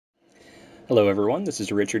Hello everyone, this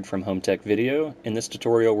is Richard from Home Tech Video. In this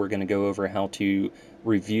tutorial we're going to go over how to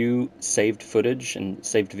review saved footage and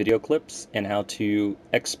saved video clips and how to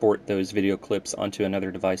export those video clips onto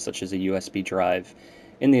another device such as a USB drive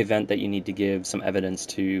in the event that you need to give some evidence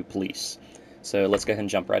to police. So let's go ahead and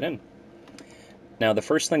jump right in. Now the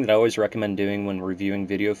first thing that I always recommend doing when reviewing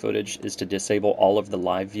video footage is to disable all of the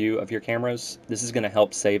live view of your cameras. This is going to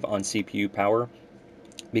help save on CPU power,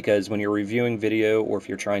 because when you're reviewing video or if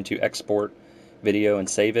you're trying to export video and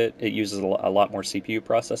save it, it uses a lot more CPU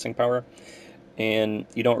processing power, and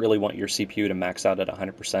you don't really want your CPU to max out at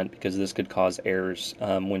 100% because this could cause errors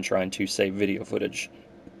when trying to save video footage.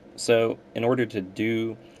 So in order to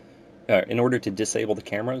disable the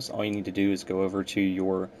cameras, all you need to do is go over to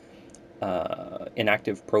your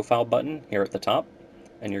inactive profile button here at the top,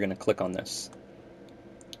 and you're going to click on this.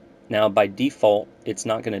 Now by default, it's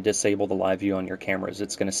not going to disable the live view on your cameras.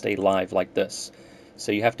 It's going to stay live like this.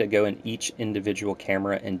 So you have to go in each individual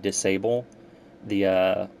camera and disable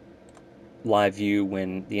the live view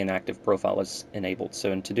when the inactive profile is enabled.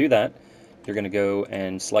 So to do that, you're going to go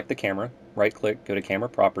and select the camera, right click, go to camera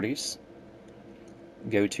properties,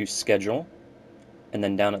 go to schedule, and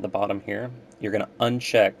then down at the bottom here, you're going to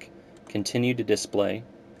uncheck continue to display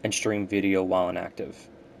and stream video while inactive,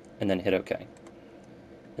 and then hit OK.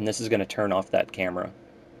 And this is going to turn off that camera.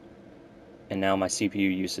 And now my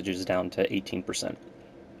CPU usage is down to 18%.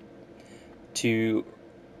 To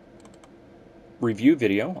review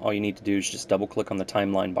video, all you need to do is just double click on the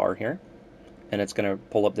timeline bar here, and it's going to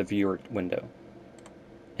pull up the viewer window.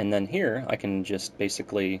 And then here I can just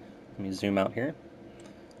basically, let me zoom out here,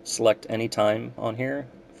 select any time on here.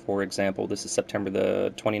 For example, this is September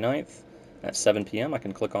the 29th at 7 p.m. I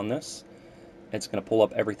can click on this. It's going to pull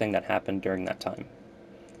up everything that happened during that time.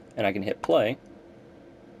 And I can hit play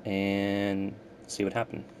and see what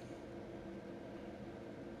happened.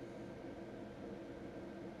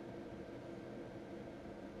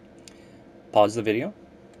 Pause the video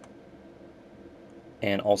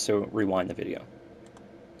and also rewind the video,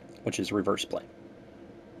 which is reverse play.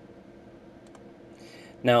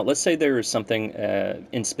 Now let's say there is something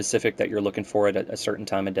in specific that you're looking for at a certain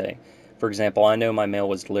time of day. For example, I know my mail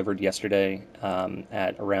was delivered yesterday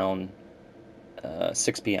at around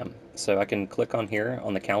 6 p.m. So I can click on here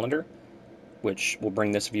on the calendar, which will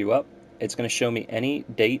bring this view up. It's going to show me any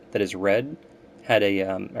date that is red,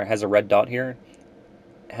 or has a red dot here,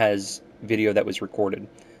 has video that was recorded.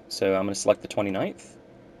 So I'm going to select the 29th.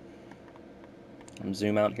 I'm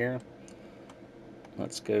zoom out here.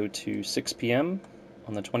 Let's go to 6 p.m.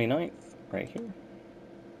 on the 29th, right here.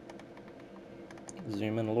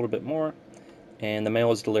 Zoom in a little bit more, and the mail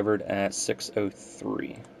was delivered at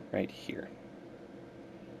 6:03, right here.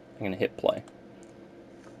 I'm going to hit play,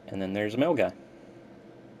 and then there's a mail guy.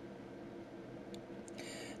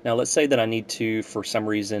 Now let's say that I need to, for some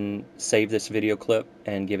reason, save this video clip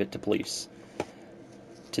and give it to police.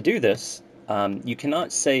 To do this, you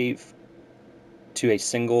cannot save to a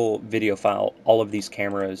single video file all of these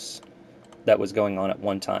cameras that was going on at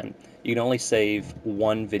one time. You can only save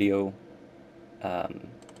one video,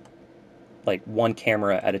 like one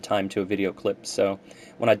camera at a time to a video clip. So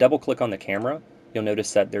when I double click on the camera, you'll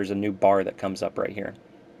notice that there's a new bar that comes up right here.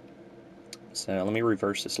 So let me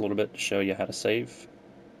reverse this a little bit to show you how to save.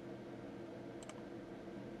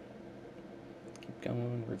 Keep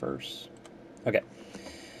going, reverse. Okay.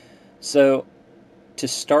 So to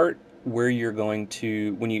start where you're going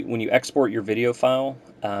to, when you export your video file,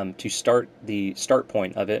 to start the start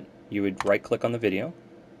point of it, you would right click on the video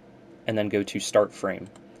and then go to start frame.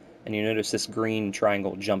 And you notice this green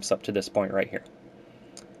triangle jumps up to this point right here.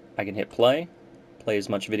 I can hit play as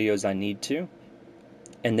much video as I need to,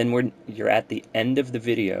 and then when you're at the end of the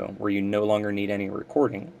video where you no longer need any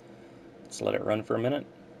recording, let's let it run for a minute.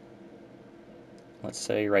 Let's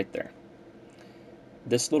say right there.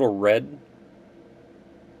 This little red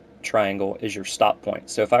triangle is your stop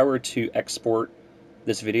point. So if I were to export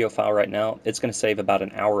this video file right now, it's going to save about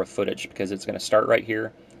an hour of footage because it's going to start right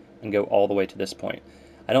here and go all the way to this point.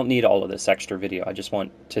 I don't need all of this extra video. I just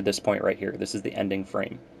want to this point right here. This is the ending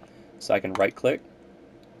frame. So I can right click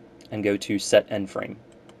and go to set end frame.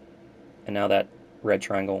 And now that red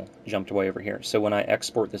triangle jumped way over here. So when I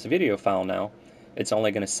export this video file now, it's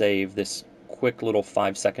only going to save this quick little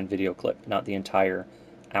 5-second video clip, not the entire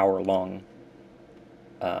hour-long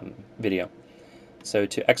video. So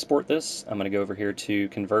to export this, I'm going to go over here to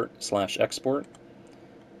convert/export.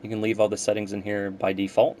 You can leave all the settings in here by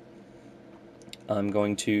default. I'm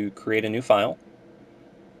going to create a new file,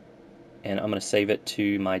 and I'm going to save it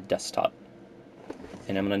to my desktop.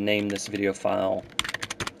 And I'm going to name this video file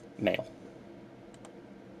mail.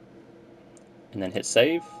 And then hit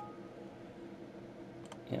save.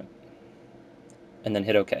 and then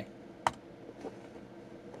hit OK.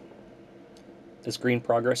 This green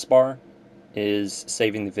progress bar is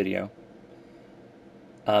saving the video.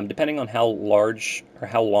 Depending on how large or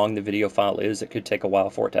how long the video file is, it could take a while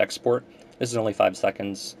for it to export. This is only 5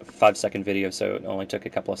 seconds, 5-second video, so it only took a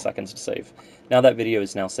couple of seconds to save. Now that video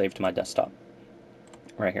is now saved to my desktop,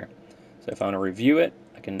 right here. So if I want to review it,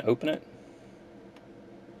 I can open it.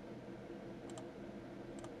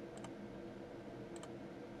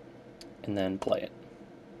 And then play it.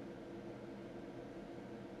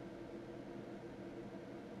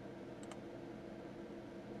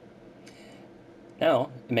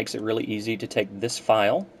 Now, it makes it really easy to take this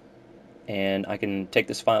file, and I can take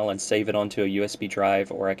this file and save it onto a USB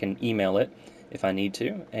drive, or I can email it if I need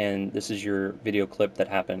to, and this is your video clip that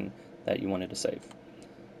happened that you wanted to save.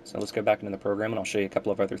 So let's go back into the program and I'll show you a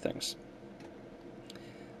couple of other things.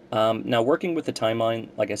 Now, working with the timeline,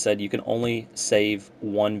 like I said, you can only save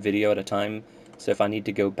one video at a time. So if I need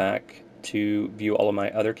to go back to view all of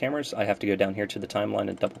my other cameras, I have to go down here to the timeline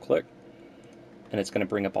and double click, and it's going to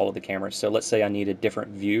bring up all of the cameras. So let's say I need a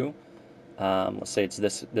different view. Let's say it's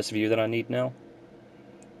this view that I need now.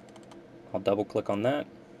 I'll double click on that,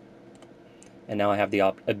 and now I have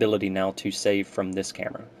the ability now to save from this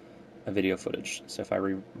camera a video footage. So if I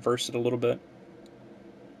reverse it a little bit,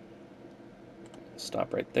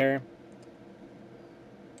 stop right there,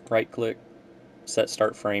 right click, set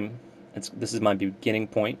start frame. This is my beginning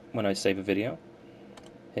point when I save a video.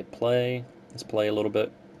 Hit play. Let's play a little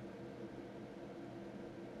bit.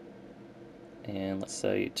 And let's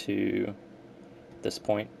say to this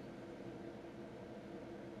point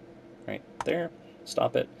right there.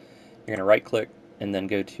 Stop it. You're going to right click and then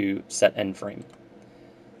go to set end frame.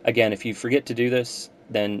 Again, if you forget to do this,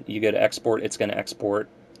 then you go to export. It's going to export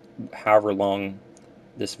however long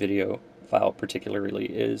this video file particularly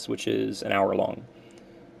is, which is an hour long.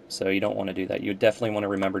 So you don't want to do that. You definitely want to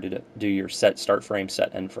remember to do your set start frame,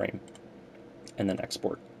 set end frame, and then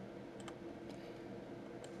export.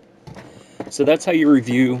 So that's how you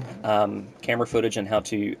review camera footage and how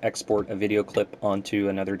to export a video clip onto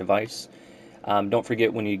another device. Don't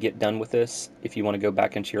forget, when you get done with this, if you want to go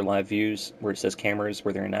back into your live views where it says cameras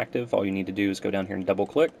where they're inactive, all you need to do is go down here and double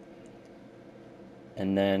click,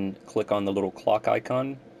 and then click on the little clock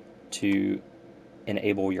icon to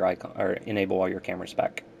enable your icon, or enable all your cameras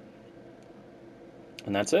back.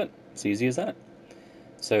 And that's it. It's easy as that.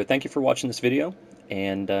 So thank you for watching this video,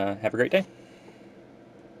 and have a great day.